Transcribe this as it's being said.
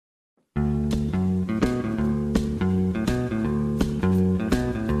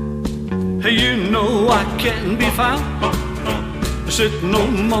Hey, you know I can't be found sitting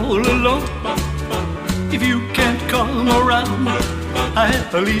home all alone. If you can't come around,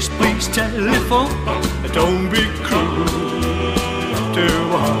 at least please telephone. Don't be cruel to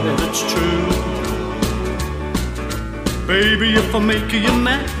what it's true. Baby, if I make you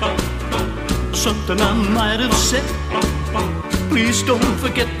mad, something I might have said, please don't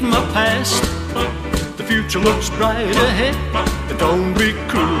forget my past. The future looks bright ahead. Don't be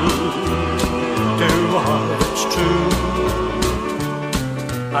cruel to what it's true.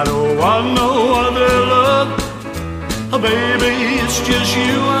 I don't want no other love, oh, baby, it's just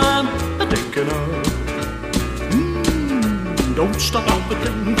you I'm thinking of. Don't stop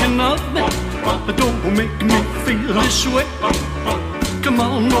thinking of me, don't make me feel this way. Come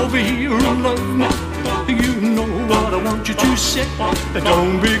on over here and love me, you know what I want you to say.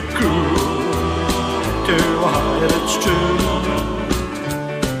 Don't be cruel to what it's true.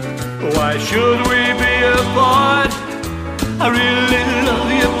 Why should we be apart? I really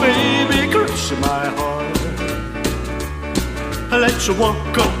love you, baby, cross my heart. Let's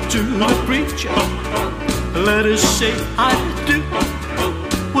walk up to the preacher, let us say I do.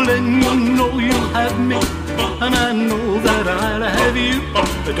 Well, then you know you'll have me, and I know that I'll have you.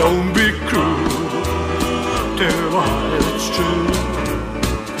 Don't be cruel to what it's true.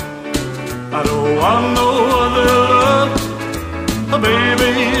 I don't want no other love, oh,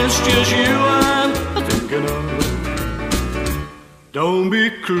 baby, it's just you I'm thinking of. Don't be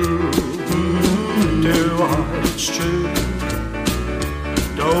cruel to what it's true.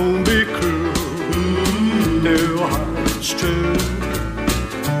 Don't be cruel to what it's true.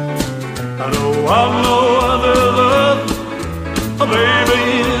 I don't want no